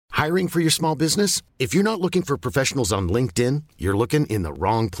Hiring for your small business? If you're not looking for professionals on LinkedIn, you're looking in the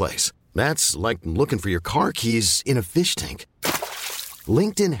wrong place. That's like looking for your car keys in a fish tank.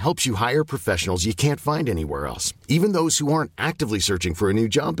 LinkedIn helps you hire professionals you can't find anywhere else, even those who aren't actively searching for a new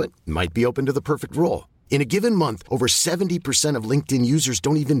job but might be open to the perfect role. In a given month, over 70% of LinkedIn users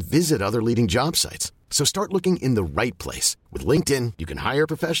don't even visit other leading job sites. So start looking in the right place. With LinkedIn, you can hire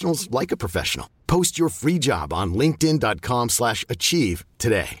professionals like a professional. Post your free job on linkedin.com/achieve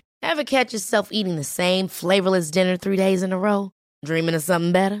today. Ever catch yourself eating the same flavorless dinner 3 days in a row? Dreaming of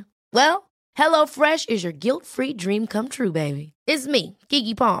something better? Well, HelloFresh is your guilt-free dream come true, baby. It's me,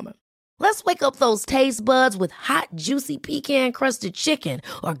 Keke Palmer. Let's wake up those taste buds with hot, juicy pecan-crusted chicken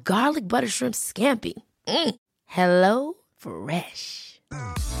or garlic butter shrimp scampi. Hello Fresh.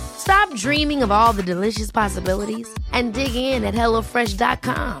 Stop dreaming of all the delicious possibilities and dig in at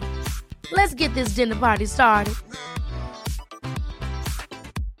HelloFresh.com. Let's get this dinner party started.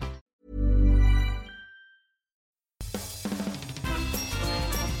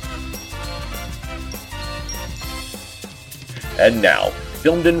 And now,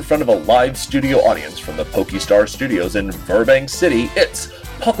 filmed in front of a live studio audience from the PokeStar Studios in Burbank City, it's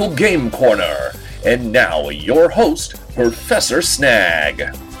Puckle Game Corner. And now, your host, Professor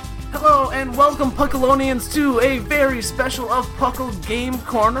Snag. Hello and welcome, Puckalonians, to a very special of Puckle Game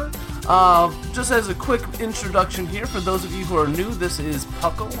Corner. Just as a quick introduction here, for those of you who are new, this is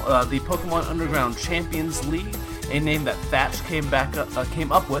Puckle, the Pokemon Underground Champions League, a name that Thatch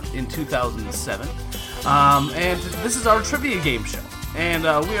came up with in 2007. And this is our trivia game show. And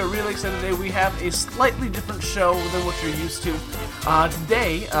we are really excited today. We have a slightly different show than what you're used to.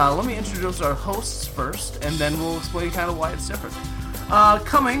 Today, let me introduce our hosts first, and then we'll explain kind of why it's different.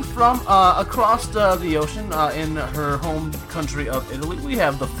 Coming from across the ocean in her home country of Italy, we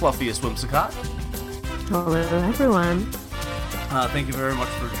have the fluffiest Whimsicott. Hello, everyone. Thank you very much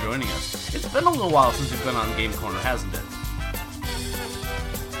for joining us. It's been a little while since you've been on Game Corner, hasn't it?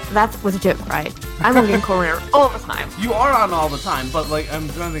 That was a joke, right? I'm on Game Corner all the time. You are on all the time, but like I'm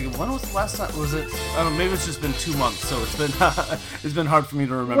trying to think, when was the last time? Was it? I don't know. Maybe it's just been 2 months, so it's been it's been hard for me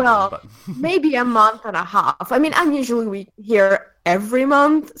to remember. Well, but. Maybe a month and a half. I mean, I'm usually here every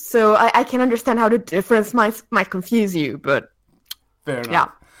month, so I can understand how the difference might confuse you. But fair enough. Yeah.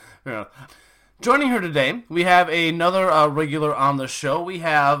 Fair enough. Joining her today, we have another regular on the show. We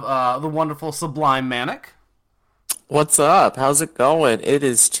have the wonderful Sublime Manic. What's up? How's it going? It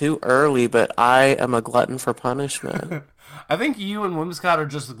is too early, but I am a glutton for punishment. I think you and Whimsicott are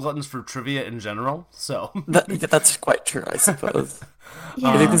just gluttons for trivia in general, so... That's quite true, I suppose.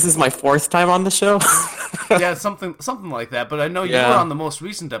 I think this is my fourth time on the show. Yeah, something like that, but I know you were on the most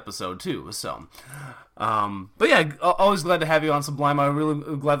recent episode, too, so... but yeah, always glad to have you on Sublime. I'm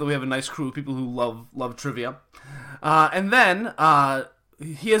really glad that we have a nice crew of people who love trivia. And then...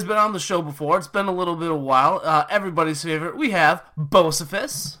 he has been on the show before. It's been a little bit of a while. Everybody's favorite. We have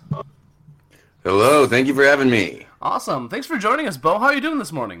Bocephus. Hello, thank you for having me. Awesome. Thanks for joining us, Bo. How are you doing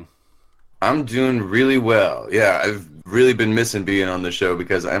this morning? I'm doing really well. Yeah, I've really been missing being on the show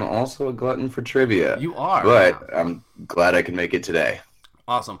because I'm also a glutton for trivia. You are. But I'm glad I can make it today.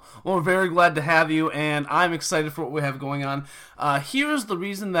 Awesome. Well, we're very glad to have you, and I'm excited for what we have going on. Here's the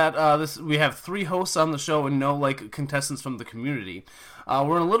reason that we have 3 hosts on the show and no contestants from the community.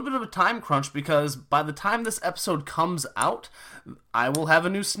 We're in a little bit of a time crunch because by the time this episode comes out, I will have a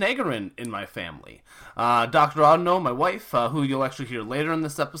new Snaggerin in my family. Dr. Audino, my wife, who you'll actually hear later in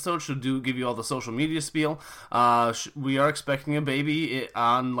this episode, should give you all the social media spiel. We are expecting a baby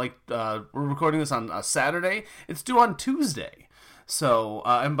on we're recording this on Saturday. It's due on Tuesday. So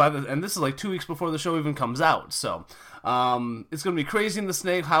and this is 2 weeks before the show even comes out. So it's going to be crazy in the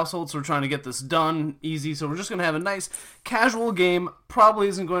Snag household, so we're trying to get this done easy. So we're just going to have a nice casual game. Probably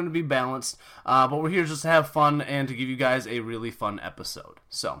isn't going to be balanced, but we're here just to have fun and to give you guys a really fun episode.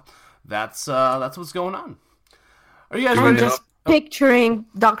 So that's what's going on. Are you guys ready? I'm just picturing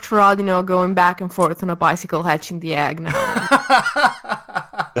Dr. Audino going back and forth on a bicycle hatching the egg now.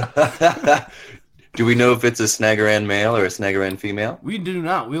 Do we know if it's a Snaggeran male or a Snaggeran female? We do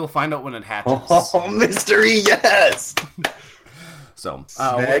not. We will find out when it hatches. Oh, mystery, yes! So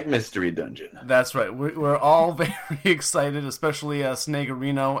Snag Mystery Dungeon. That's right. We're all very excited, especially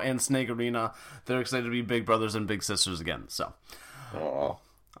Snaggerino and Snaggerina. They're excited to be big brothers and big sisters again. So,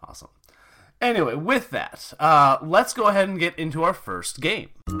 awesome. Anyway, with that, let's go ahead and get into our first game.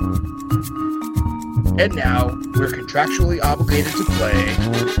 And now, we're contractually obligated to play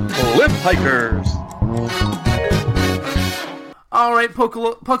Cliff Hikers. Alright,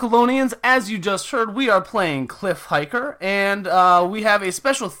 Puckalonians, as you just heard, we are playing Cliff Hiker, and we have a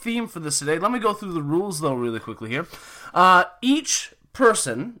special theme for this today. Let me go through the rules, though, really quickly here. Each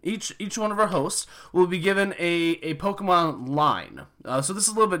person, each one of our hosts, will be given a Pokemon line. So this is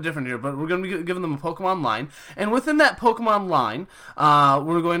a little bit different here, but we're going to be giving them a Pokemon line. And within that Pokemon line,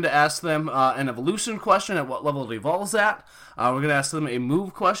 we're going to ask them an evolution question at what level it evolves at. We're going to ask them a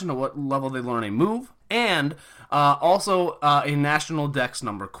move question at what level they learn a move. And also a national dex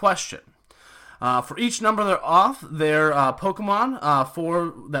number question. For each number they're off, their Pokemon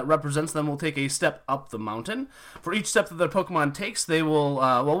that represents them will take a step up the mountain. For each step that their Pokemon takes, they will,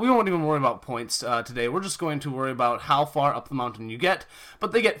 we won't even worry about points today. We're just going to worry about how far up the mountain you get,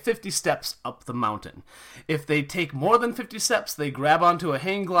 but they get 50 steps up the mountain. If they take more than 50 steps, they grab onto a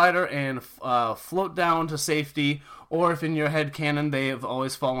hang glider and float down to safety, or if in your head canon they have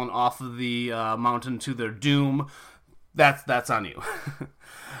always fallen off of the mountain to their doom, that's on you.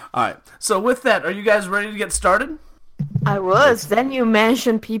 All right, so with that, are you guys ready to get started? I was. Then you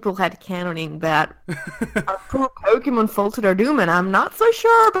mentioned people had canoning that our poor Pokemon fall to their doom, and I'm not so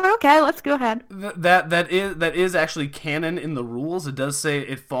sure, but okay, let's go ahead. That is actually canon in the rules. It does say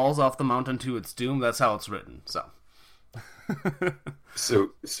it falls off the mountain to its doom. That's how it's written.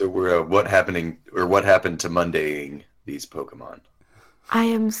 So we're what happened to Mondaying these Pokemon? I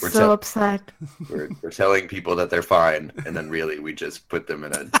am so upset. We're telling people that they're fine, and then really we just put them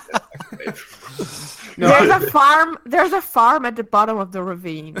in a There's a farm at the bottom of the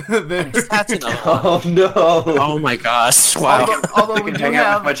ravine. That's enough. Oh no! Oh my gosh! Wow. Although we do hang out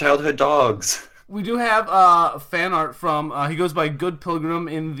have with my childhood dogs. We do have fan art from he goes by Good Pilgrim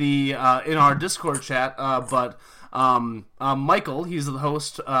in the in our Discord chat, but Michael, he's the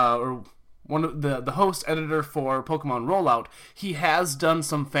host or one of the host editor for Pokemon Rollout. He has done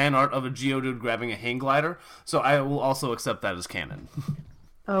some fan art of a Geodude grabbing a hang glider, so I will also accept that as canon.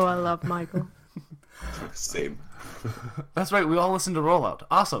 Oh, I love Michael. Same. That's right. We all listen to Rollout.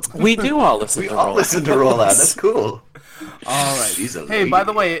 Awesome. We do all listen. We all listen to Rollout. That's cool. All right. Hey, by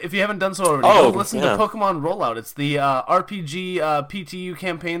the way, if you haven't done so already, go listen to Pokemon Rollout. It's the RPG PTU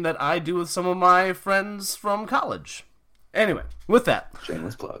campaign that I do with some of my friends from college. Anyway, with that.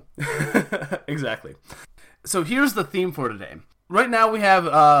 Shameless plug. Exactly. So here's the theme for today. Right now we have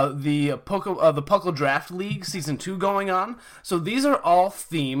the Puckle Draft League Season 2 going on. So these are all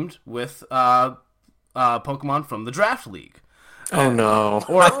themed with Pokemon from the Draft League. Oh no.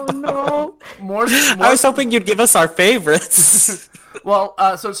 Oh no. More, I was hoping you'd give us our favorites. Well,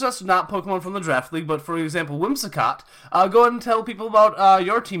 so it's just not Pokemon from the Draft League, but for example, Whimsicott. Go ahead and tell people about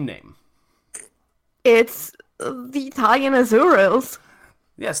your team name. It's the Italian Azuriles.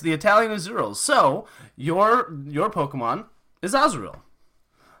 Yes, the Italian Azuriles. So your Pokemon is Azurill.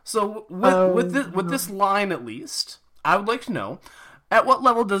 So with this line at least, I would like to know, at what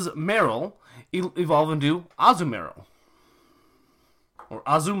level does Marill evolve into Azumarill? Or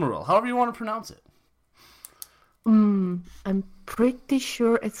Azumarill, however you want to pronounce it. I'm pretty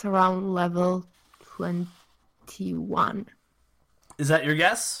sure it's around level 21. Is that your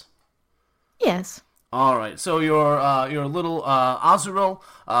guess? Yes. All right, so your little Azurill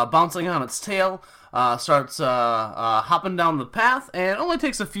bouncing on its tail starts hopping down the path, and it only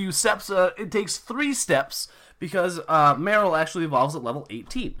takes a few steps. It takes 3 steps because Marill actually evolves at level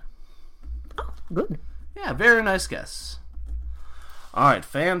 18. Oh, good. Yeah, very nice guess. All right,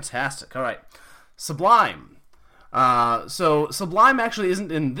 fantastic. All right, Sublime. So Sublime actually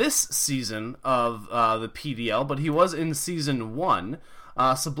isn't in this season of the PDL, but he was in season 1.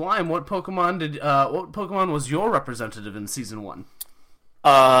 Sublime, what Pokemon was your representative in season 1?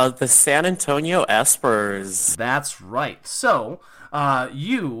 The San Antonio Espers. That's right. So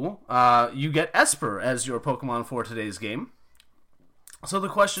you get Esper as your Pokemon for today's game. So the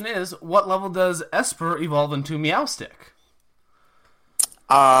question is, what level does Esper evolve into Meowstic?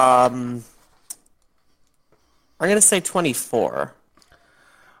 I'm gonna say 24.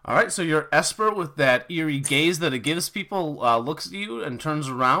 All right, so your Esper with that eerie gaze that it gives people looks at you and turns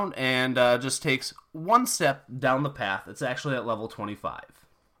around and just takes 1 step down the path. It's actually at level 25.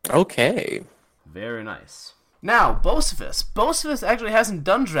 Okay. Very nice. Now, Bocephus. Bocephus actually hasn't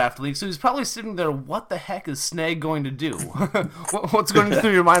done Draft League, so he's probably sitting there, what the heck is Snag going to do? What's going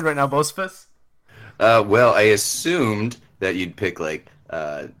through your mind right now, Bocephus? Well, I assumed that you'd pick,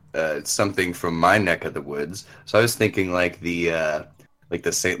 something from my neck of the woods, so I was thinking like the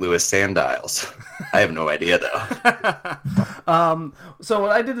St. Louis Sandiles. I have no idea, though. So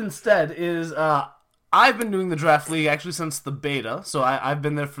what I did instead is I've been doing the Draft League actually since the beta, so I've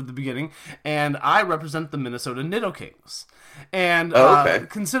been there for the beginning, and I represent the Minnesota Nidokings. And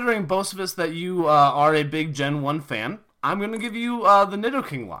considering, Bocephus, that you are a big Gen 1 fan, I'm going to give you the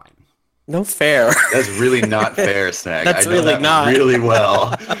Nidoking line. No fair. That's really not fair, Snag. That's I know really that not. really well.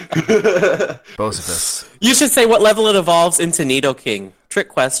 Bocephus. You should say what level it evolves into Nidoking. Trick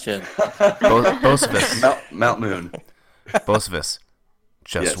question. Bocephus. Mount Moon. Bocephus.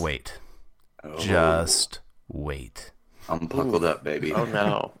 Just Yes. wait. Oh, Just wait. I'm buckled up, baby. Oh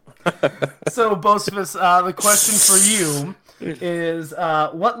no. So, Bocephus, the question for you is,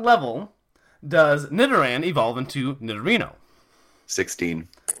 what level does Nidoran evolve into Nidorino? 16.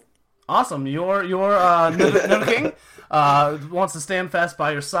 Awesome. Your Nidoking wants to stand fast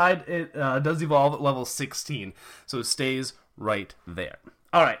by your side. It does evolve at level 16, so it stays right there.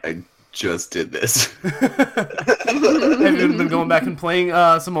 All right. I just did this. Have you been going back and playing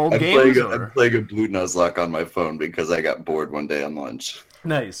some old games? I'm playing a Blue Nuzlocke on my phone because I got bored one day on lunch.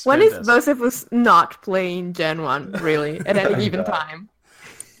 Nice. When is Fantastic. Bocephus not playing Gen 1, really, at any given time?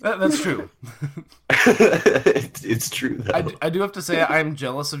 That's true. It's true, though. I do have to say I'm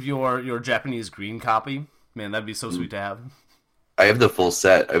jealous of your Japanese green copy. Man, that'd be so sweet to have. I have the full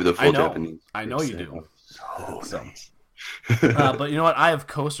set. I have the full I know. Japanese. I know you set. do. So nice. But you know what? I have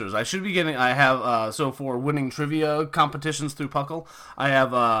coasters. I should be getting. I have so for winning trivia competitions through Puckle, I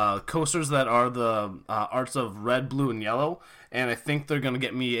have coasters that are the arts of red, blue, and yellow, and I think they're gonna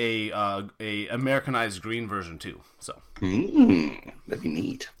get me a Americanized green version too. So That'd be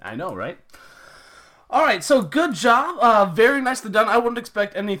neat. I know, right? All right, so good job. Very nicely done. I wouldn't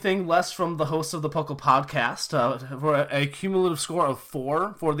expect anything less from the hosts of the Puckle podcast for a cumulative score of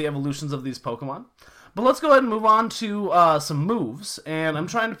 4 for the evolutions of these Pokemon. But let's go ahead and move on to some moves, and I'm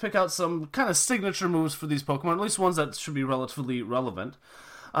trying to pick out some kind of signature moves for these Pokemon, at least ones that should be relatively relevant.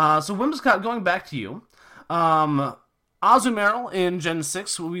 So Whimsicott, going back to you, Azumarill in Gen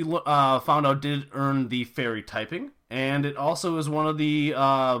 6, we found out did earn the Fairy typing, and it also is one of the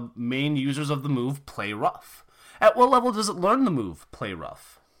main users of the move Play Rough. At what level does it learn the move Play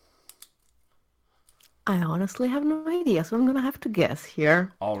Rough? I honestly have no idea, so I'm gonna have to guess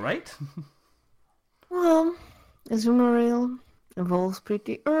here. All right. Well, Azumarill evolves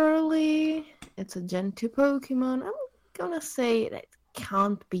pretty early. It's a Gen 2 Pokemon. I'm gonna say that it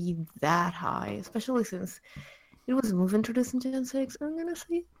can't be that high, especially since it was a move introduced in Gen 6. I'm gonna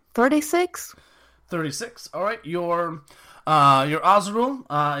say 36. 36. All right, your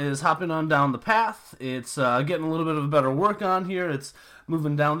Azurill is hopping on down the path. It's getting a little bit of a better work on here. It's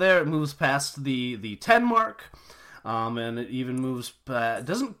moving down there. It moves past the 10 mark, and it even moves.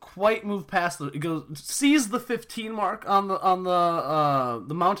 Doesn't quite move past it goes sees the 15 mark on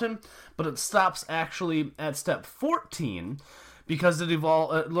the mountain, but it stops actually at step 14 because it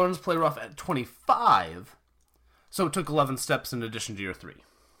learns Play Rough at 25. So it took 11 steps in addition to your 3.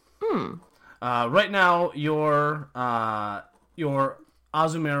 Right now, your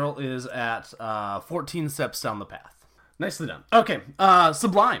Azumarill is at 14 steps down the path. Nicely done. Okay,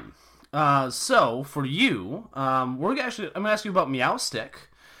 Sublime. So for you, I'm gonna ask you about Meowstic.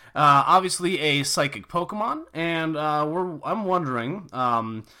 Obviously a psychic Pokemon, and I'm wondering,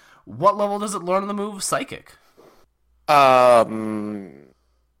 what level does it learn the move Psychic?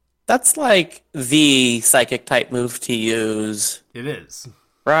 That's like the psychic type move to use, It is.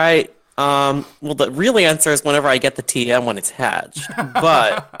 right? Well, the real answer is whenever I get the TM when it's hatched.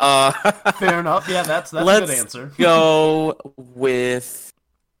 But Fair enough. Yeah, that's a let's good answer. go with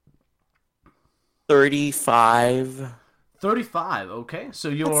 35. 35. Okay, so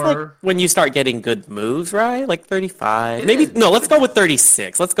That's you're like when you start getting good moves, right? Like 35. It Maybe is. no. Let's go with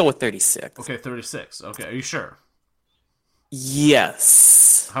 36. Let's go with 36. okay. 36. Okay, are you sure?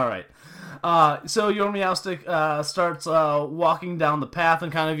 Yes. All right. So your Meowstic starts walking down the path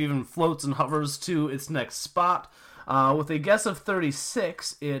and kind of even floats and hovers to its next spot. With a guess of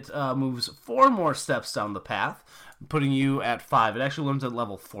 36, it moves 4 more steps down the path, putting you at 5. It actually learns at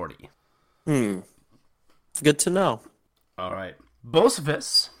level 40. Good to know. All right.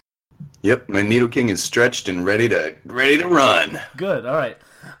 Bocephus. Yep, my Nidoking is stretched and ready to run. Good. All right.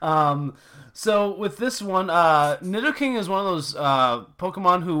 So with this one, Nidoking is one of those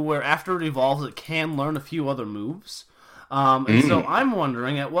Pokemon where after it evolves, it can learn a few other moves. And so I'm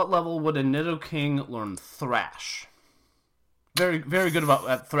wondering, at what level would a Nidoking learn Thrash? Very, very good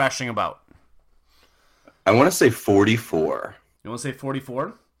at thrashing about. I want to say 44. You want to say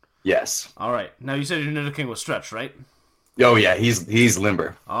 44? Yes. All right. Now you said your Nidoking was stretched, right? Oh yeah, he's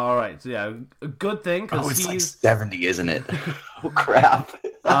limber. All right. So yeah, a good thing Oh, because it's like he's 70, isn't it? Oh crap.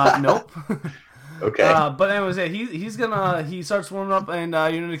 nope. Okay. But anyways, yeah, he starts warming up, and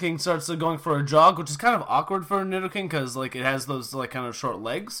your Nidoking starts going for a jog, which is kind of awkward for a Nidoking because like it has those like kind of short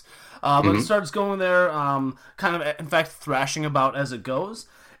legs. But it starts going there, kind of in fact thrashing about as it goes,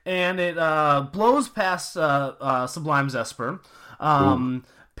 and it blows past Sublime Zesper,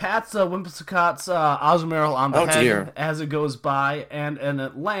 pats Whimsicott's Azumarill on the Oh, head dear. as it goes by, and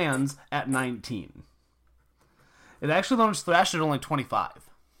it lands at 19. It actually learns Thrash at only 25.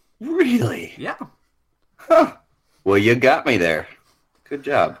 Really? Yeah. Well, you got me there. Good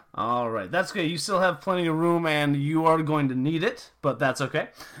job. All right, that's good. You still have plenty of room, and you are going to need it, but that's okay.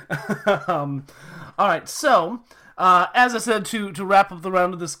 All right, so as I said, to wrap up the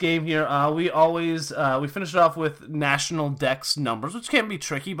round of this game here, we always we finish it off with national dex numbers, which can be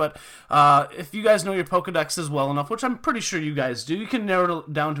tricky, but if you guys know your Pokedexes well enough, which I'm pretty sure you guys do, you can narrow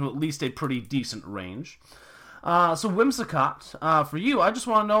it down to at least a pretty decent range. So Whimsicott, for you, I just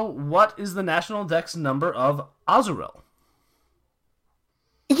want to know, what is the national dex number of Azurill?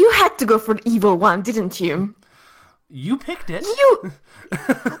 You had to go for the evil one, didn't you? You picked it. You...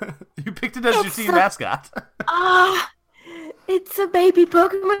 You picked it as your team mascot. It's a baby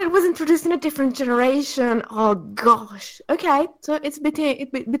Pokemon. It was introduced in a different generation. Oh gosh. Okay, so it's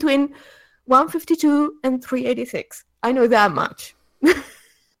between 152 and 386. I know that much.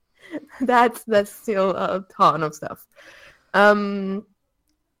 That's still a ton of stuff.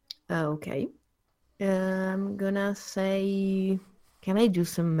 Okay. I'm gonna say, can I do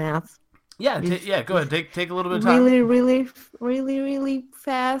some math? Yeah, go ahead. Take a little bit of time. Really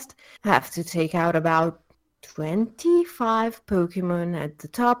fast. I have to take out about 25 Pokemon at the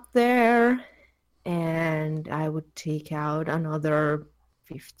top there, and I would take out another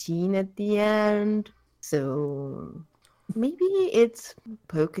 15 at the end. So maybe it's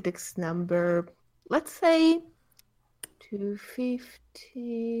Pokedex number, let's say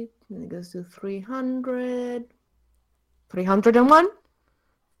 250, and it goes to 300. 301?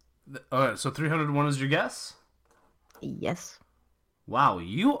 Alright, so 301 is your guess? Yes. Wow,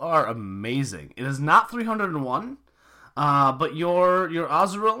 you are amazing. It is not 301, but your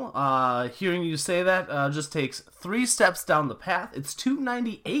Azurill, hearing you say that, just takes 3 steps down the path. It's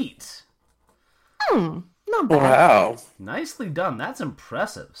 298. Not bad. Wow. Nicely done. That's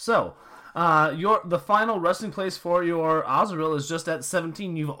impressive. So, the final resting place for your Azurill is just at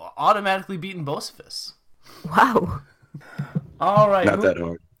 17. You've automatically beaten Bocephus. Wow. All right. Not that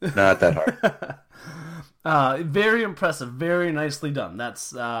hard. Not that hard. Very impressive. Very nicely done.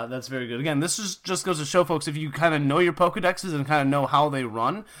 That's very good. Again, this just goes to show, folks, if you kind of know your Pokedexes and kind of know how they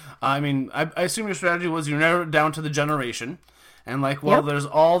run. I mean, I assume your strategy was you narrow it down to the generation. And Yep. there's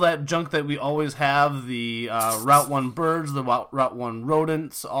all that junk that we always have, the Route 1 birds, the Route 1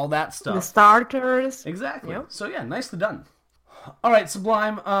 rodents, all that stuff. The starters. Exactly. Yep. So yeah, nicely done. All right,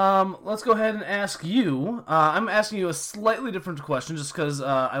 Sublime, let's go ahead and ask you. I'm asking you a slightly different question just because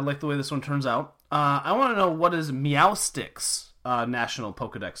I like the way this one turns out. I want to know, what is Meowstick's national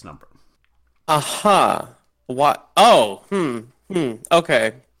Pokedex number? What? Oh,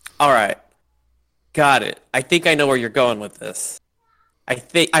 okay. All right. Got it. I think I know where you're going with this.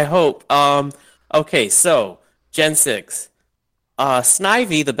 I hope. Okay, so, Gen 6.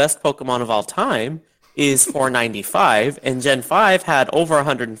 Snivy, the best Pokemon of all time, is 495, and Gen 5 had over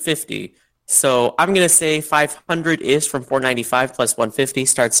 150. So I'm going to say 500-ish from 495 plus 150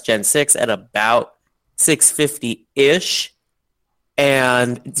 starts Gen 6 at about 650-ish.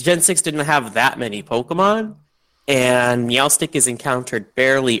 And Gen 6 didn't have that many Pokemon, and Meowstic is encountered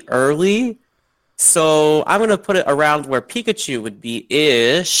fairly early. So I'm going to put it around where Pikachu would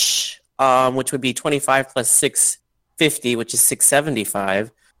be-ish, which would be 25 plus 650, which is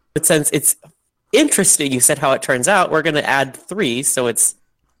 675. But since it's interesting, you said how it turns out, we're going to add 3, so it's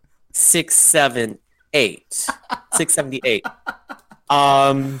 678. 678.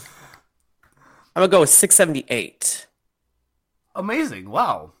 I'm going to go with 678. Amazing.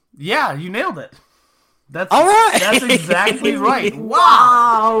 Wow. Yeah, you nailed it. That's All right. That's exactly right.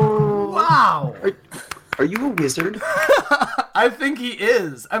 Wow. Wow. Are you a wizard? I think he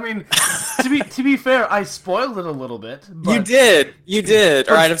is. I mean, to be fair, I spoiled it a little bit. But, You did.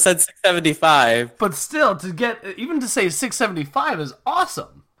 All right, I've said 675. But still, to say 675 is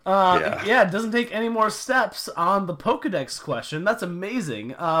awesome. Yeah, it doesn't take any more steps on the Pokedex question. That's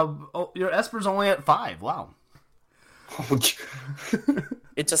amazing. Your Esper's only at 5. Wow.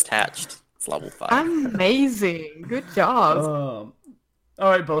 It just hatched. It's level 5. Amazing. Good job. All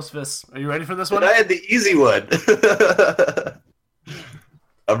right, Bocephus, are you ready for this one? I had the easy one.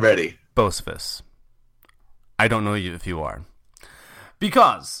 I'm ready. Bocephus, I don't know you if you are.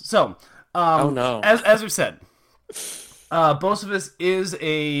 Because, oh no. As we said, Bocephus is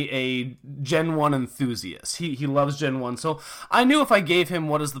a Gen 1 enthusiast. He loves Gen 1, so I knew if I gave him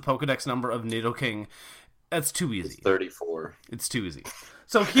what is the Pokedex number of Nidoking, that's too easy. It's 34. It's too easy.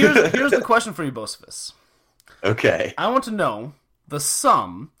 So here's the question for you, Bocephus. Okay. I want to know the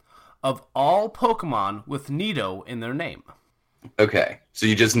sum of all Pokemon with Nido in their name. Okay, so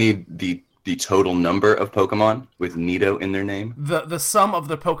you just need the total number of Pokemon with Nido in their name? The sum of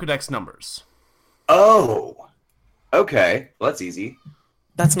the Pokedex numbers. Oh! Okay, well, that's easy.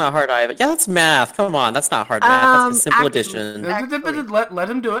 That's not hard either. Yeah, that's math. Come on, that's not hard math. That's a simple addition. Let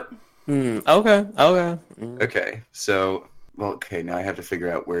him do it. Okay. Okay, so, well, okay, now I have to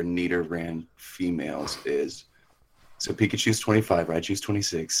figure out where Nidoran females is. So Pikachu's 25, Raichu's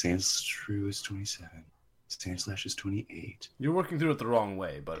 26, Sandshrew is 27, Sandslash is 28. You're working through it the wrong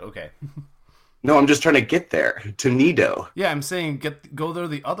way, but okay. No, I'm just trying to get there, to Nido. Yeah, I'm saying go there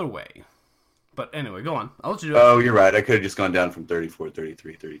the other way. But anyway, go on. I'll let you do it. Oh, you're right. I could have just gone down from 34,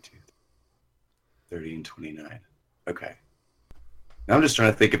 33, 32, 30, and 29. Okay. Now I'm just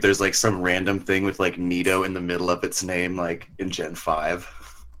trying to think if there's like some random thing with like Nido in the middle of its name, like in Gen 5.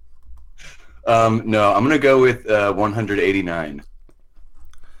 No, I'm gonna go with 189.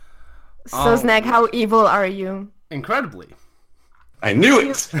 So, Snag, how evil are you? Incredibly. I knew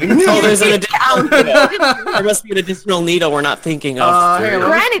it! Oh, there's an additional there must be an additional Nido we're not thinking of.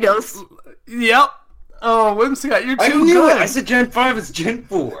 Granidos. Yep. Oh, Whimsicott, you're too I knew good. it! I said Gen 5 is Gen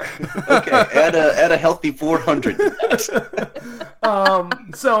 4. Okay, add a healthy 400 to that.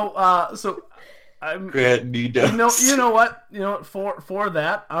 So I'm Granidos. You know what? For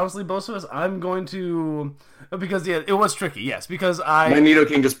that, honestly, both of us, I'm going to because yeah, it was tricky. Yes, because My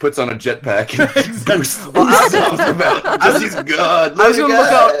Nidoking just puts on a jetpack and boosts he's God. I was going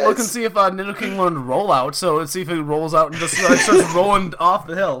to look and see if Nidoking learned rollout, so let's see if it rolls out and just starts rolling off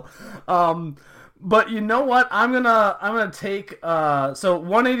the hill. But you know what? I'm gonna take so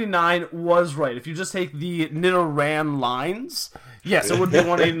 189 was right. If you just take the Nidoran lines, yes, it would be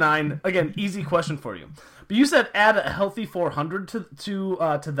 189. Again, easy question for you. But you said add a healthy 400 to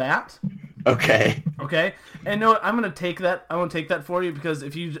that. Okay. Okay. And no, I'm gonna take that. I want to take that for you because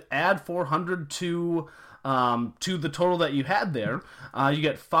if you add 400 to the total that you had there, you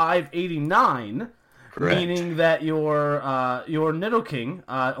get 589. Correct. Meaning that your Nidoking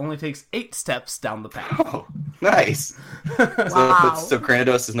only takes 8 steps down the path. Oh, nice. Wow. So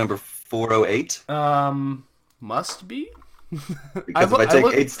Granidos is number 408? Must be? Because if I take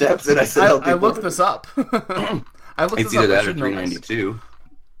 8 steps and I said I looked this up. It's either that or 392.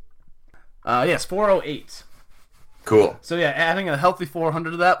 Yes, 408. Cool. So yeah, adding a healthy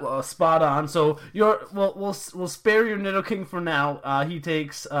 400 to that, spot on. So we'll spare your Nidoking for now. He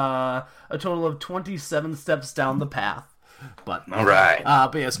takes a total of 27 steps down the path. But all right.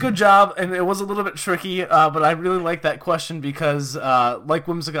 But yes, good job. And it was a little bit tricky, but I really like that question because, like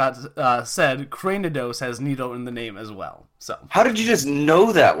Whimsicott said, Cranidos has Nido in the name as well. So how did you just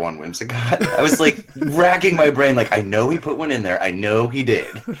know that one, Whimsicott? I was like racking my brain, like I know he put one in there. I know he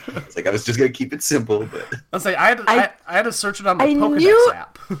did. It's like I was just gonna keep it simple, but let's say I had to search it on the Pokedex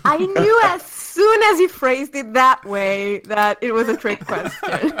app. I knew as soon as he phrased it that way that it was a trick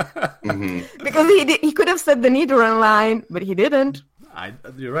question. Because he could have said the Nidoran line, but he didn't.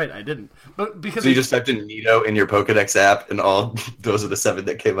 You're right, I didn't. But because so you just typed in Nido in your Pokedex app, and all those are the 7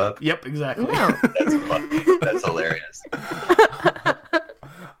 that came up. Yep, exactly. No. That's funny. That's hilarious.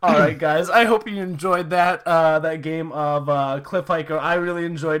 All right, guys. I hope you enjoyed that game of Cliff Hiker. I really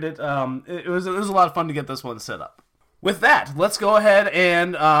enjoyed it. It was a lot of fun to get this one set up. With that, let's go ahead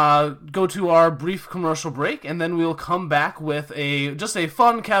and go to our brief commercial break, and then we'll come back with just a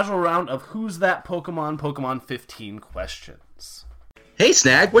fun, casual round of Who's That Pokemon 15 questions. Hey,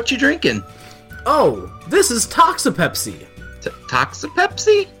 Snag, what you drinking? Oh, this is Toxapepsi.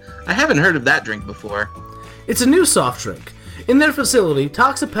 Toxapepsi? I haven't heard of that drink before. It's a new soft drink. In their facility,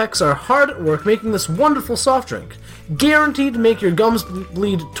 Toxapex are hard at work making this wonderful soft drink. Guaranteed to make your gums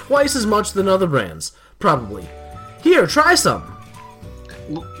bleed twice as much than other brands. Probably. Here, try some.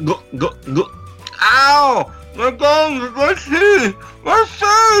 Ow! My gums, my teeth, my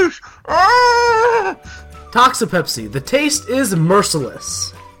face! Ah! Toxapepsi, the taste is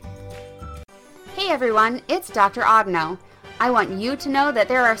merciless. Hey everyone, it's Dr. Ogno. I want you to know that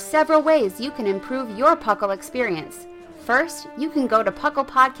there are several ways you can improve your Puckle experience. First, you can go to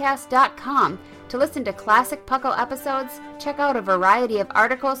PucklePodcast.com to listen to classic Puckle episodes, check out a variety of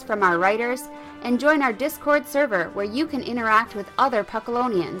articles from our writers, and join our Discord server where you can interact with other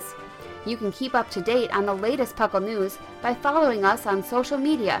Puckalonians. You can keep up to date on the latest Puckle news by following us on social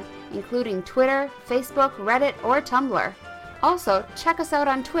media, including Twitter, Facebook, Reddit, or Tumblr. Also, check us out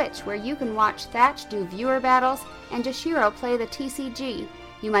on Twitch where you can watch Thatch do viewer battles and Jashiro play the TCG.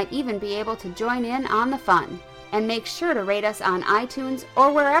 You might even be able to join in on the fun. And make sure to rate us on iTunes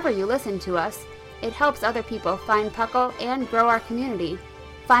or wherever you listen to us. It helps other people find Puckle and grow our community.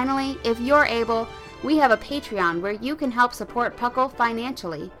 Finally, if you're able, we have a Patreon where you can help support Puckle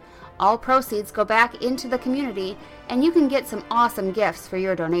financially. All proceeds go back into the community, and you can get some awesome gifts for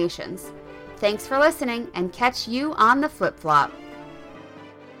your donations. Thanks for listening, and catch you on the flip-flop.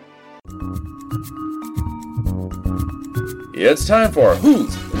 It's time for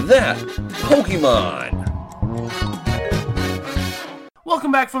Who's That Pokemon?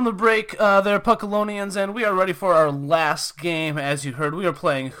 Welcome back from the break, there, Puckalonians, and we are ready for our last game. As you heard, we are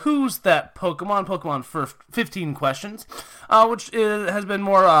playing Who's That Pokemon for 15 questions, which has been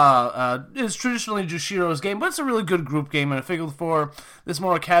more, is traditionally Jushiro's game, but it's a really good group game, and I figured for this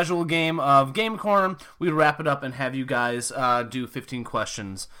more casual game of Game Corner, we'd wrap it up and have you guys do 15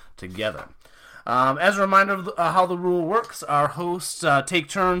 questions together. As a reminder of how the rule works, our hosts take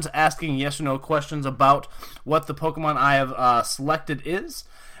turns asking yes or no questions about what the Pokemon I have selected is,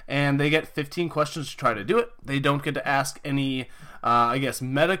 and they get 15 questions to try to do it. They don't get to ask any,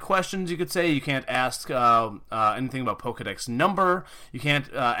 meta questions, you could say. You can't ask anything about Pokedex number. You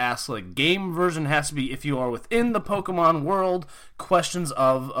can't ask, game version. It has to be if you are within the Pokemon world, questions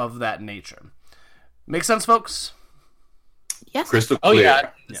of that nature. Make sense, folks? Yes. Crystal clear. Oh yeah,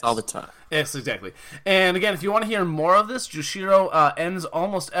 Yes. all the time. Yes, exactly. And again, if you want to hear more of this, Jushiro ends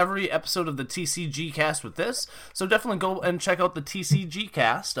almost every episode of the TCG cast with this. So definitely go and check out the TCG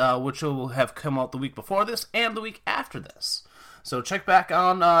cast, which will have come out the week before this and the week after this. So check back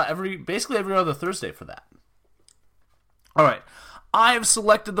on basically every other Thursday for that. All right. I've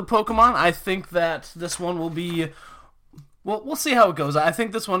selected the Pokemon. I think that this one will be... Well, we'll see how it goes. I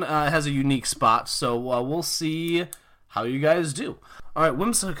think this one has a unique spot, so we'll see how you guys do. All right,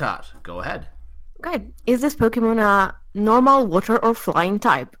 Whimsicott, go ahead. Okay. Is this Pokemon a normal, water, or flying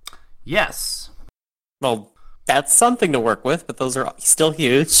type? Yes. Well, that's something to work with, but those are still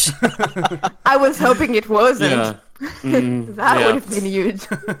huge. I was hoping it wasn't. Yeah. That yeah. would have been huge.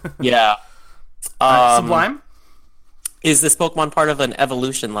 Yeah. Sublime? Is this Pokemon part of an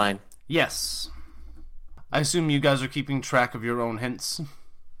evolution line? Yes. I assume you guys are keeping track of your own hints.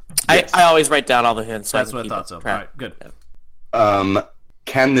 I always write down all the hints. So That's can what I keep thought so. All track. right, good.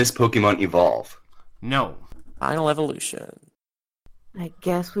 Can this Pokemon evolve? No. Final evolution. I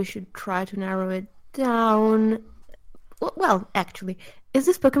guess we should try to narrow it down. Well, actually, is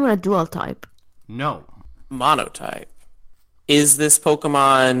this Pokemon a dual type? No. Monotype. Is this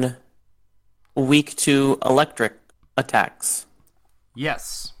Pokemon weak to electric attacks?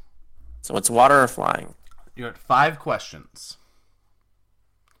 Yes. So it's water or flying? You're at 5 questions.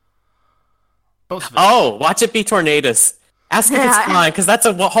 Both of it. Oh, watch it be Tornadus. Ask if it's flying, because that's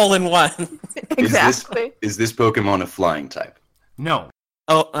a hole in one. Exactly. Is this Pokemon a flying type? No.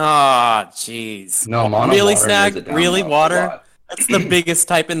 Jeez. No, mono Really, water Snag? lays it down Really, a water? lot. That's the biggest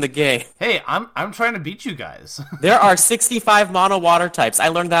type in the game. Hey, I'm trying to beat you guys. There are 65 mono water types. I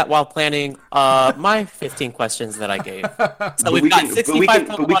learned that while planning my 15 questions that I gave. So we've got 65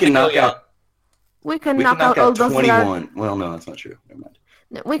 but we can knock out. We can We can knock out all those that are... 21. Well, no, that's not true. Never mind.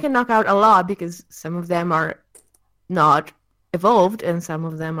 We can knock out a lot because some of them are not evolved and some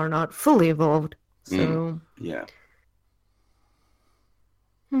of them are not fully evolved. So, Yeah.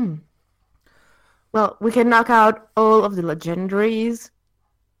 well, we can knock out all of the legendaries,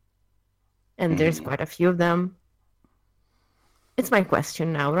 and there's quite a few of them. It's my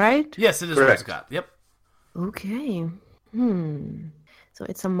question now, right? Yes, it is Correct. Whimsicott. Yep. Okay. So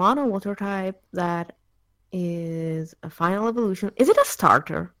it's a mono water type that is a final evolution. Is it a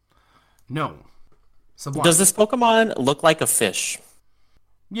starter? No. Sublime. Does this Pokemon look like a fish?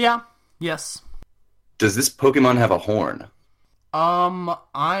 Yeah. Yes. Does this Pokemon have a horn?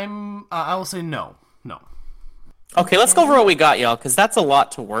 I will say no. No. Okay, let's go over what we got, y'all, because that's a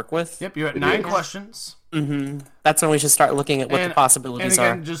lot to work with. Yep, you're at It 9 is. questions. That's when we should start looking at what the possibilities and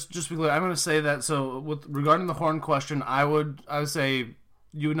again, are. just be clear, I'm going to say that. So, regarding the horn question, I would say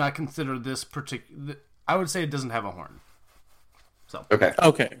you would not consider this particular. I would say it doesn't have a horn. So Okay.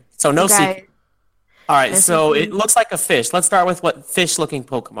 Okay, so no Okay. secret. All right, That's so okay. it looks like a fish. Let's start with what fish-looking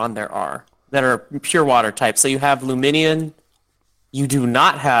Pokemon there are that are pure water type. So you have Luminion. You do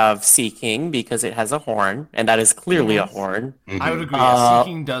not have Seaking because it has a horn, and that is clearly a horn. I would agree. Yes,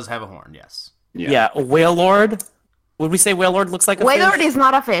 Seeking does have a horn. Yes. Yeah, Wailord. Would we say Wailord looks like a fish? Wailord is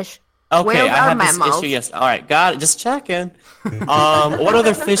not a fish. Okay, Whales I are have this mammals. issue. Yes. All right, got it. Just checking. What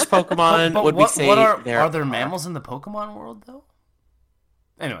other fish Pokemon But would we say are there there mammals in the Pokemon world though?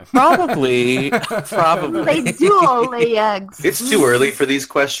 Anyway. Probably. They do all lay eggs. It's too early for these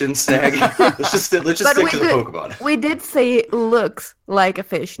questions, Snag. let's just But stick we to the did- Pokemon. We did say looks like a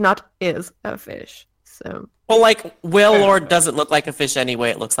fish, not is a fish. So Well, like Wailord doesn't look like a fish anyway.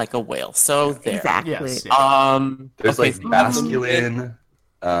 It looks like a whale. So there. exactly. Yes. Yeah. There's okay, like so- Basculin.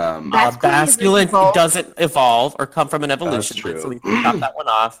 Basculin Basculin evolved. doesn't evolve or come from an evolution. true. So we can chop that one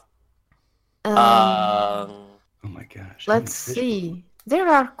off. Oh my gosh. how many Let's fish- see. There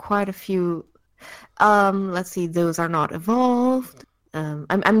are quite a few. Let's see. Those are not evolved.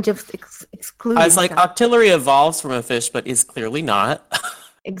 I'm just excluding. I was like, some. artillery evolves from a fish, but is clearly not.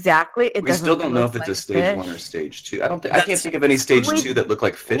 Exactly. It We still doesn't don't know look if it's a like stage fish. 1 or stage 2. I can't think of any stage Wait, 2 that look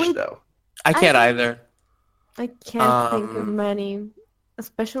like fish wait. though. I can't either. I can't think of Um, many,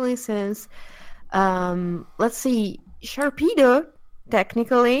 especially since, let's see, Sharpedo,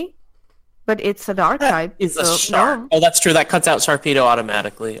 technically, but it's a dark type. Is a so shark. no, Oh, that's true. That cuts out Sharpedo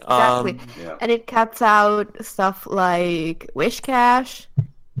automatically. exactly. Yeah. And it cuts out stuff like Wishcash.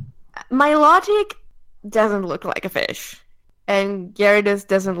 My logic doesn't look like a fish. And Gyarados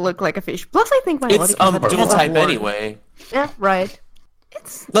doesn't look like a fish. Plus, I think my It's logic a has dual has a type horn. anyway. Yeah, right.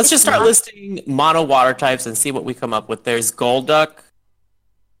 Let's just start not- listing mono water types and see what we come up with. There's Golduck,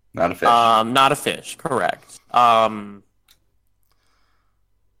 Not a fish. not a fish, correct.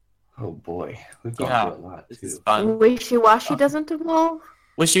 Oh boy. We've gone Yeah. through a lot This too. is fun. Wishy-Washy doesn't evolve.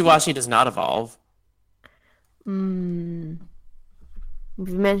 Wishy-Washy does not evolve. Hmm.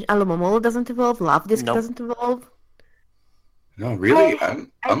 We mentioned Alumamolo doesn't evolve. Lavdisc Nope. doesn't evolve. No, really? I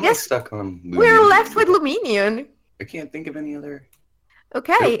I'm like guess stuck on We're Luminion. left with Luminion. I can't think of any other.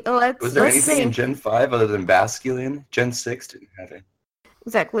 Okay, Was there let's anything in think. Gen 5 other than Basculin? Gen 6 didn't have it.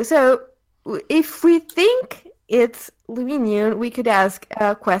 Exactly. So, if we think it's Luminion, we could ask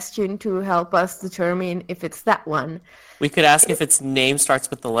a question to help us determine if it's that one. We could ask if its name starts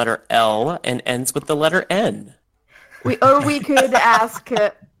with the letter L and ends with the letter N. We could ask,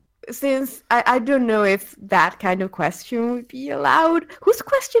 since I don't know if that kind of question would be allowed. Whose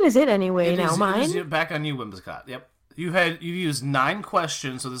question is it anyway? It Now is mine. back on you, Whimsicott. Yep. You used 9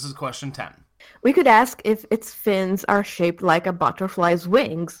 questions, so this is question 10. We could ask if its fins are shaped like a butterfly's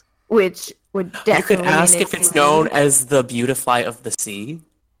wings, which would You definitely. could ask mean if it's known as the Beautifly of the Sea.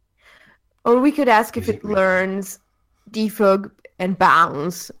 Or we could ask if it learns defog and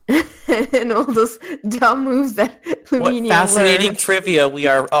bounce and all those dumb moves that What Luminion fascinating learns. trivia we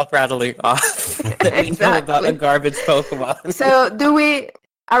are all rattling off that we know about a Exactly. garbage Pokemon. So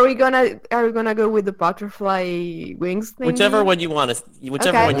are we gonna go with the butterfly wings thing? Whichever one you want to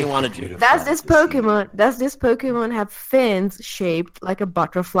do. Does this Pokemon have fins shaped like a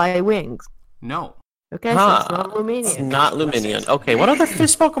butterfly wings? No. Okay, so Huh. it's not It's Luminion. not Luminion. Okay, what other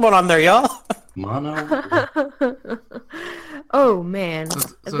fish Pokemon on there, y'all? Mono? Oh man, So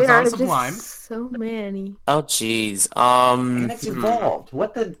it's there on are Sublime. just so many. Oh, jeez. And it's evolved.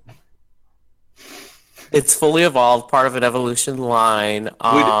 What the? It's fully evolved, part of an evolution line.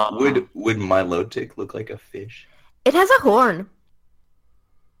 Would Milotic look like a fish? It has a horn.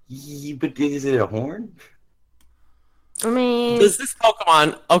 But is it a horn? I mean, Does this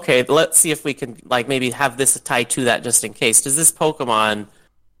Pokemon... Okay, let's see if we can maybe have this tied to that just in case. Does this Pokemon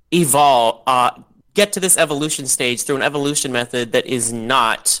evolve, get to this evolution stage through an evolution method that is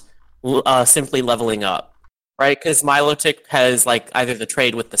not simply leveling up? Right? Because Milotic has either the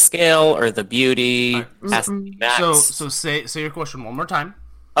trade with the scale or the beauty. Has to be max. So say your question one more time.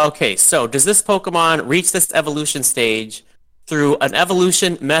 Okay, so does this Pokemon reach this evolution stage through an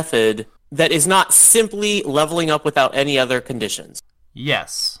evolution method that is not simply leveling up without any other conditions?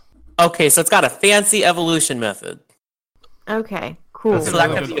 Yes. Okay, so it's got a fancy evolution method. okay, cool. That's So a that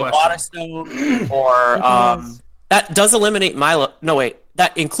really could good be a question. Water Stone, or that does eliminate Milo. No, wait,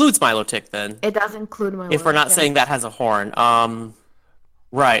 that includes Milotic then. It does include my. If we're not saying that has a horn.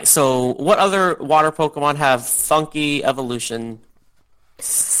 Right. So what other water Pokemon have funky evolution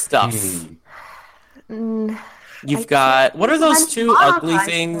stuff? You've got what are those two ugly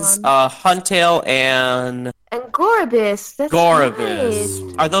things? Huntail and Gorobis. That's Gorobis.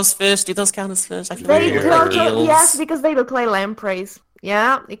 right. Are those fish? Do those count as fish? I feel They like they're like totally, eels. yes, because they look like lampreys.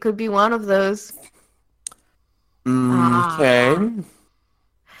 Yeah, it could be one of those. Okay.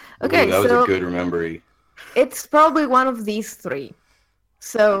 Okay, Ooh, that was so a good remembery. it's probably one of these three.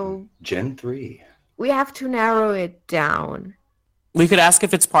 So Gen 3. we have to narrow it down. We could ask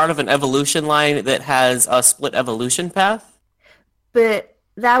if it's part of an evolution line that has a split evolution path. But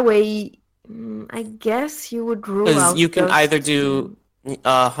that way, I guess you would rule Because out you can those either two. do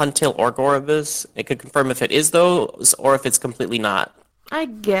Huntail or Gorobis. It could confirm if it is those or if it's completely not. I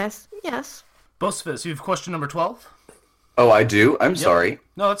guess, yes. Bothfist, you have question number 12? Oh, I do? I'm sorry.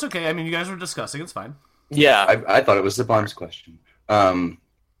 No, that's okay. I mean, you guys were discussing. It's fine. Yeah. I thought it was Sublime's question.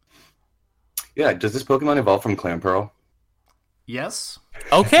 Yeah, does this Pokemon evolve from Clamperl? Yes.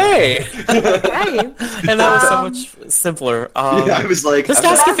 Okay. Okay. And that was so much simpler. Yeah, I was like... Just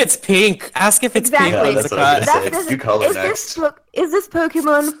I was ask like, if it's pink. Ask if it's Exactly. pink. Yeah, that's what I was Elizabeth. gonna say. You color is this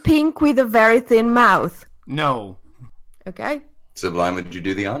Pokemon pink with a very thin mouth? No. Okay. Sublime, would you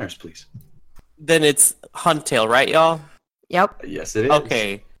do the honors, please? Then it's Huntail, right, y'all? Yep. Yes, it is.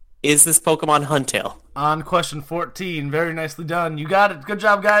 Okay. Is this Pokemon Huntail? On question 14, very nicely done. You got it. Good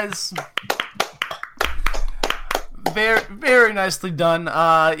job, guys. Very, very nicely done.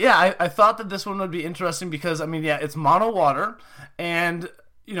 Yeah, I thought that this one would be interesting because, I mean, yeah, it's mono water, and,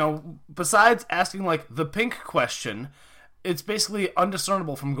 you know, besides asking, like, the pink question, it's basically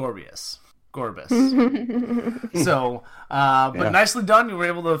undiscernible from Gorbis. So, but nicely done. You were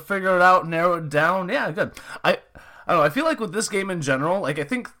able to figure it out, narrow it down. Yeah, good. I don't know. I feel like with this game in general, like, I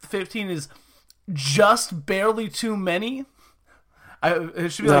think 15 is just barely too many.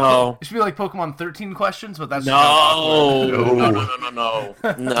 It should be like Pokemon 13 questions, but that's No.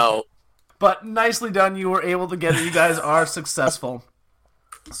 But nicely done. You were able to get it. You guys are successful.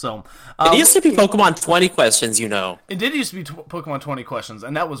 So it used to be Pokemon 20 questions, you know. It did used to be Pokemon 20 questions,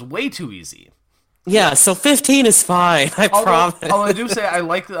 and that was way too easy. Yeah, so 15 is fine. I promise. Although I do say I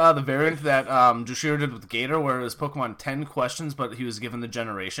like the variant that Jushiro did with Gator, where it was Pokemon 10 questions, but he was given the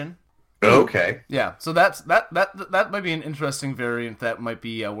generation. Okay. Yeah, so that might be an interesting variant that might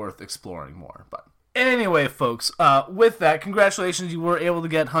be worth exploring more. But anyway, folks, with that, congratulations, you were able to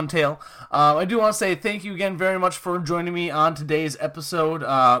get Huntail. I do want to say thank you again very much for joining me on today's episode.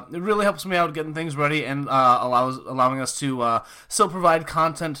 It really helps me out getting things ready and allowing us to still provide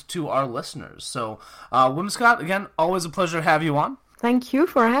content to our listeners. So, Whimsicott, again, always a pleasure to have you on. Thank you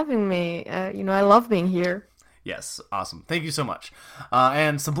for having me. I love being here. Yes, awesome. Thank you so much.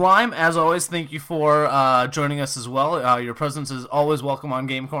 And Sublime, as always, thank you for joining us as well. Your presence is always welcome on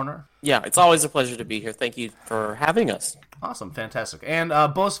Game Corner. Yeah, it's always a pleasure to be here. Thank you for having us. Awesome, fantastic. And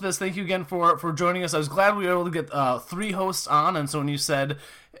Bocephus, thank you again for joining us. I was glad we were able to get 3 hosts on, and so when you said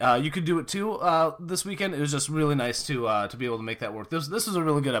you could do it too this weekend, it was just really nice to be able to make that work. This was a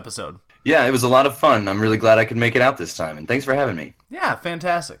really good episode. Yeah, it was a lot of fun. I'm really glad I could make it out this time, and thanks for having me. Yeah,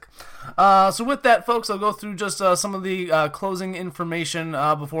 fantastic. So with that, folks, I'll go through just some of the closing information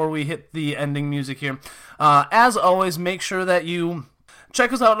before we hit the ending music here. As always, make sure that you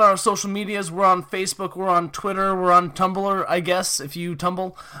check us out on our social medias. We're on Facebook, we're on Twitter, we're on Tumblr, I guess, if you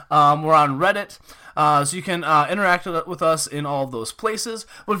tumble. We're on Reddit. So you can interact with us in all of those places.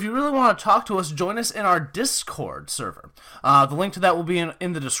 But if you really want to talk to us, join us in our Discord server. The link to that will be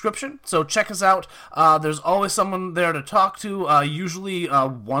in the description. So check us out. There's always someone there to talk to. Usually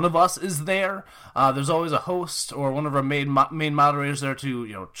one of us is there. There's always a host or one of our main moderators there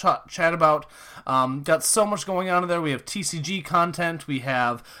to chat about. Got so much going on in there. We have TCG content. We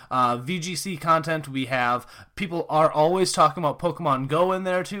have VGC content. We have people are always talking about Pokemon Go in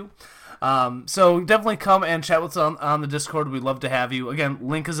there too. So definitely come and chat with us on the Discord. We'd love to have you. Again,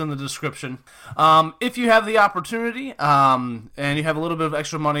 link is in the description. If you have the opportunity and you have a little bit of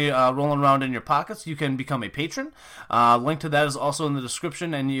extra money rolling around in your pockets, you can become a patron. Link to that is also in the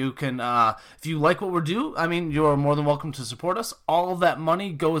description, and you can, if you like what we're doing, I mean, you're more than welcome to support us. All of that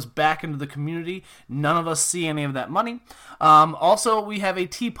money goes back into the community. None of us see any of that money. Also, we have a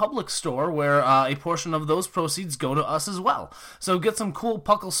TeePublic store where a portion of those proceeds go to us as well. So get some cool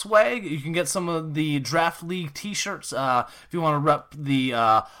Puckle swag. You can get some of the Draft League t-shirts if you want to rep the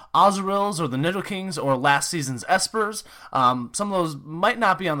Ozarils or the Nidokings or last season's Espers. Some of those might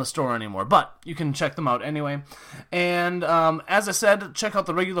not be on the store anymore, but you can check them out anyway. And as I said, check out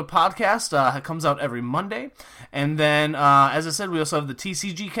the regular podcast. It comes out every Monday. And then, as I said, we also have the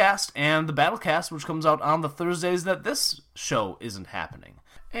TCG cast and the Battle Cast, which comes out on the Thursdays that this show isn't happening.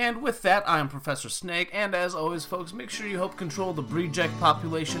 And with that, I'm Professor Snake, and as always, folks, make sure you help control the breedjack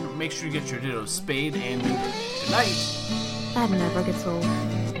population. Make sure you get your Dittos spayed and neutered. Good night. That never gets old.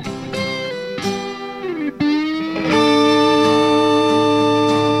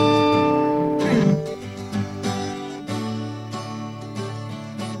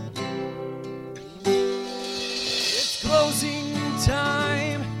 It's closing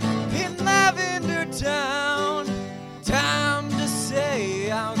time in Lavender Town. Time to say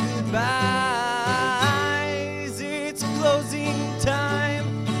our goodbyes. It's closing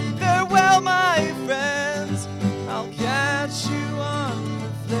time. Farewell, my friends. I'll catch you on the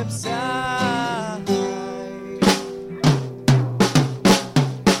flip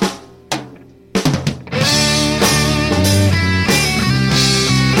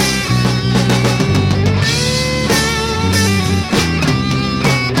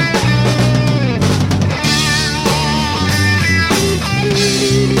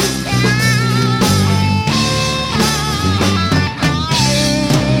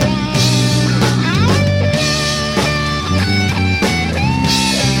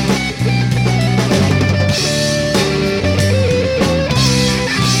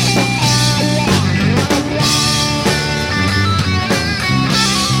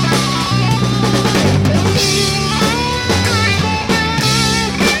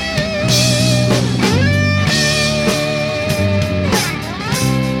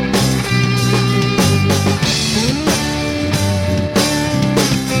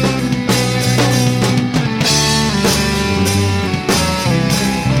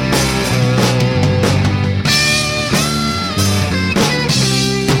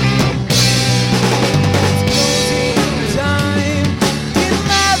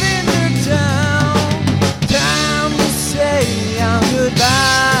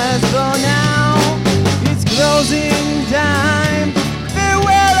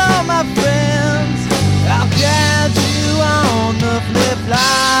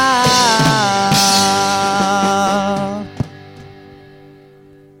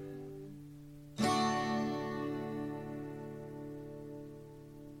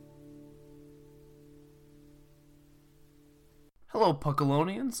Hello,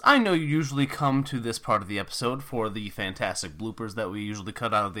 Puckalonians. I know you usually come to this part of the episode for the fantastic bloopers that we usually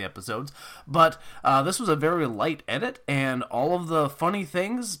cut out of the episodes, but this was a very light edit, and all of the funny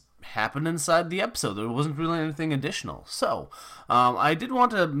things happened inside the episode. There wasn't really anything additional. So, I did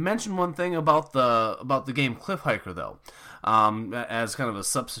want to mention one thing about the game Cliffhiker, though, as kind of a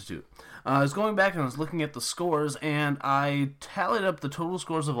substitute. I was going back and I was looking at the scores, and I tallied up the total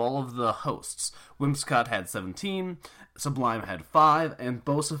scores of all of the hosts. Whimsicott had 17, Sublime had 5, and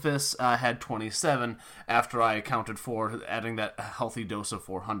Bocephus had 27, after I accounted for adding that healthy dose of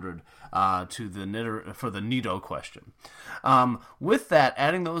 400 to the knitter for the Nido question. With that,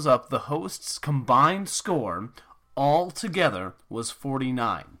 adding those up, the hosts' combined score all together was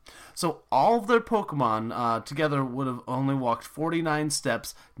 49. So all of their Pokemon together would have only walked 49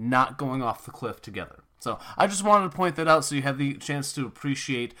 steps, not going off the cliff together. So I just wanted to point that out so you have the chance to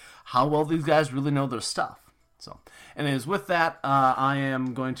appreciate how well these guys really know their stuff. So, anyways, with that, I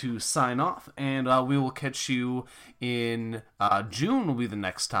am going to sign off, and we will catch you in June will be the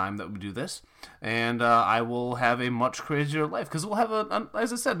next time that we do this, and I will have a much crazier life, because we'll have,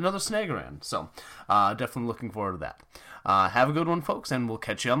 as I said, another Snagoran, so definitely looking forward to that. Have a good one, folks, and we'll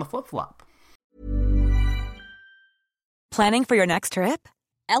catch you on the flip-flop. Planning for your next trip?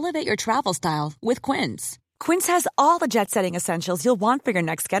 Elevate your travel style with Quince. Quince has all the jet-setting essentials you'll want for your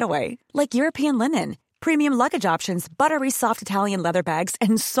next getaway, like European linen, premium luggage options, buttery soft Italian leather bags,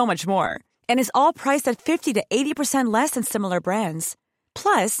 and so much more. And is all priced at 50 to 80% less than similar brands.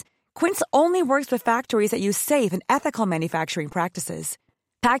 Plus, Quince only works with factories that use safe and ethical manufacturing practices.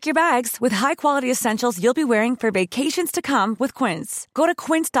 Pack your bags with high-quality essentials you'll be wearing for vacations to come with Quince. Go to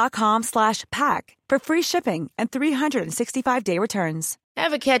quince.com/pack for free shipping and 365-day returns.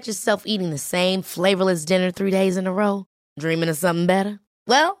 Ever catch yourself eating the same flavorless dinner 3 days in a row? Dreaming of something better?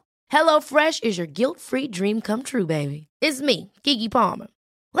 Well, HelloFresh is your guilt-free dream come true, baby. It's me, Keke Palmer.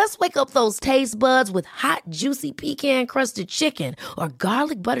 Let's wake up those taste buds with hot, juicy pecan-crusted chicken or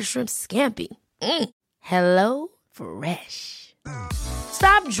garlic butter shrimp scampi. Hello Fresh.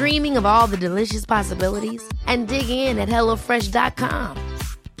 Stop dreaming of all the delicious possibilities and dig in at HelloFresh.com.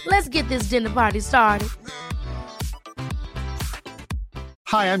 Let's get this dinner party started.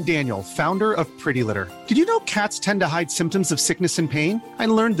 Hi, I'm Daniel, founder of Pretty Litter. Did you know cats tend to hide symptoms of sickness and pain? I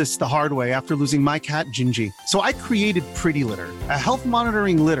learned this the hard way after losing my cat, Gingy. So I created Pretty Litter, a health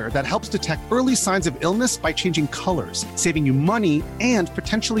monitoring litter that helps detect early signs of illness by changing colors, saving you money and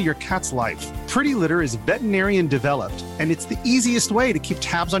potentially your cat's life. Pretty Litter is veterinarian developed, and it's the easiest way to keep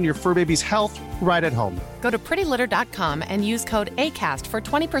tabs on your fur baby's health right at home. Go to prettylitter.com and use code ACAST for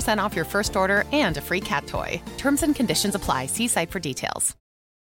 20% off your first order and a free cat toy. Terms and conditions apply. See site for details.